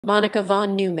Monica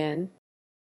von Neumann.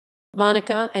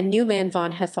 Monica and Neumann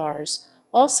von Héthárs,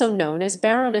 also known as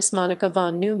Baroness Monica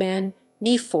von Neumann,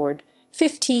 Neeford,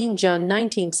 15 June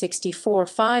 1964 –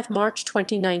 5 March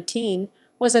 2019,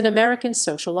 was an American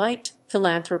socialite,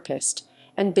 philanthropist,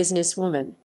 and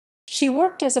businesswoman. She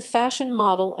worked as a fashion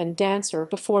model and dancer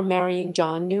before marrying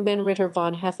John Neumann Ritter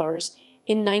von Héthárs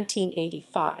in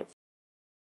 1985.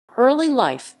 Early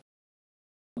life.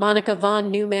 Monica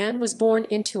von Neumann was born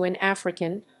into an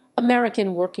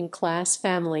African-American working-class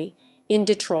family in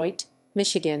Detroit,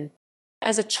 Michigan.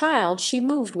 As a child, she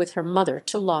moved with her mother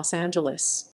to Los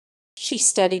Angeles. She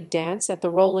studied dance at the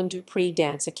Roland Dupree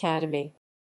Dance Academy.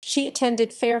 She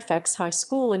attended Fairfax High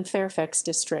School in Fairfax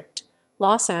District,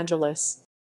 Los Angeles.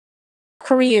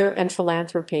 Career and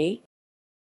philanthropy.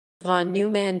 Von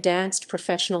Neumann danced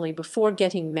professionally before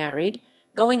getting married,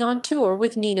 going on tour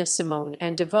with Nina Simone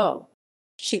and DeVoe.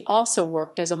 She also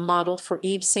worked as a model for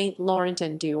Yves Saint Laurent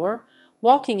and Dior,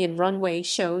 walking in runway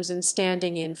shows and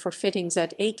standing in for fittings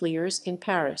at Ateliers in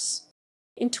Paris.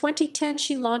 In 2010,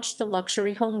 she launched the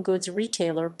luxury home goods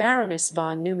retailer Baroness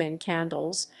von Neumann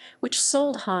Candles, which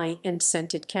sold high-end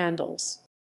scented candles.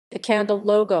 The candle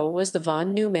logo was the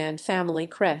von Neumann family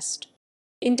crest.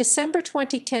 In December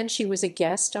 2010, she was a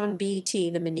guest on BET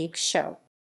The Monique Show.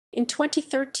 In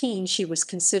 2013, she was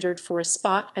considered for a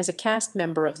spot as a cast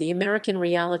member of the American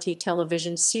reality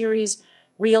television series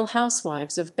Real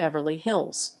Housewives of Beverly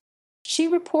Hills. She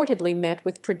reportedly met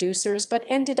with producers but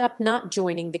ended up not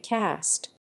joining the cast.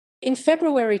 In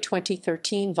February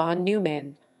 2013, von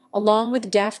Neumann, along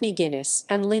with Daphne Guinness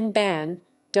and Lynn Bann,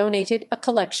 donated a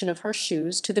collection of her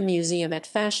shoes to the museum at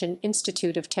Fashion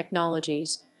Institute of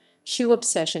Technology's Shoe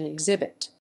Obsession exhibit.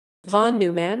 Von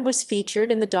Neumann was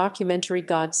featured in the documentary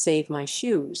God Save My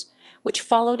Shoes, which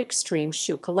followed extreme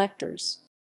shoe collectors.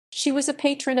 She was a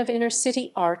patron of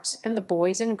inner-city arts and the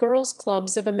Boys and Girls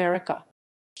Clubs of America.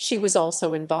 She was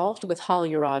also involved with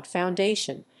Hollywood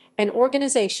Foundation, an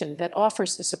organization that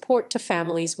offers support to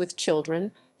families with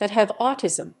children that have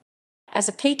autism. As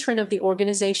a patron of the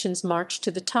organization's March to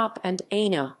the Top and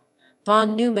ANA,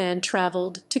 von Neumann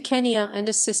traveled to Kenya and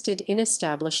assisted in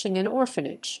establishing an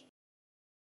orphanage.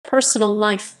 Personal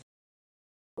life.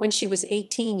 When she was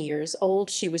 18 years old,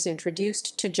 she was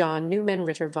introduced to John Neumann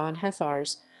Ritter von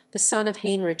Héthárs, the son of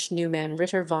Heinrich Neumann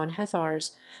Ritter von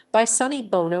Héthárs, by Sonny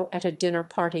Bono at a dinner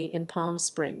party in Palm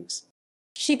Springs.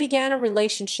 She began a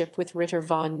relationship with Ritter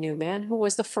von Neumann, who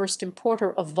was the first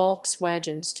importer of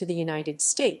Volkswagens to the United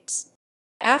States.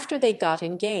 After they got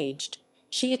engaged,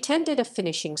 she attended a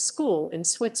finishing school in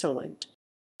Switzerland.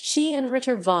 She and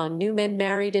Ritter von Neumann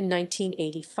married in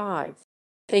 1985.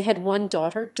 They had one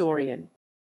daughter, Dorian.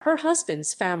 Her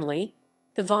husband's family,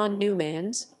 the von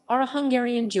Neumanns, are a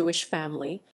Hungarian Jewish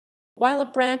family. While a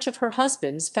branch of her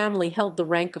husband's family held the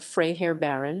rank of Freiherr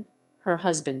Baron, her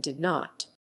husband did not.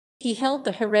 He held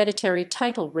the hereditary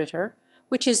title Ritter,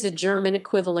 which is the German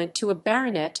equivalent to a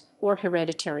baronet or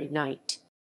hereditary knight.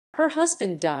 Her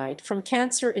husband died from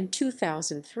cancer in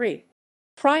 2003.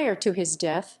 Prior to his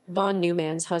death, von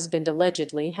Neumann's husband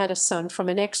allegedly had a son from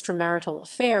an extramarital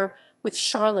affair with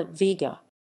Charlotte Vega.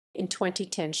 In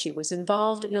 2010, she was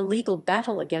involved in a legal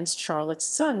battle against Charlotte's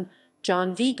son,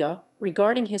 John Vega,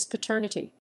 regarding his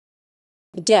paternity.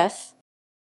 Death.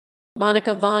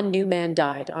 Monica von Neumann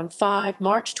died on 5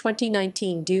 March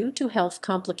 2019 due to health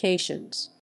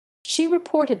complications. She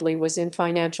reportedly was in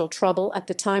financial trouble at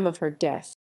the time of her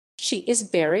death. She is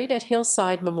buried at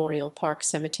Hillside Memorial Park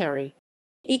Cemetery.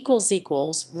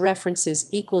 References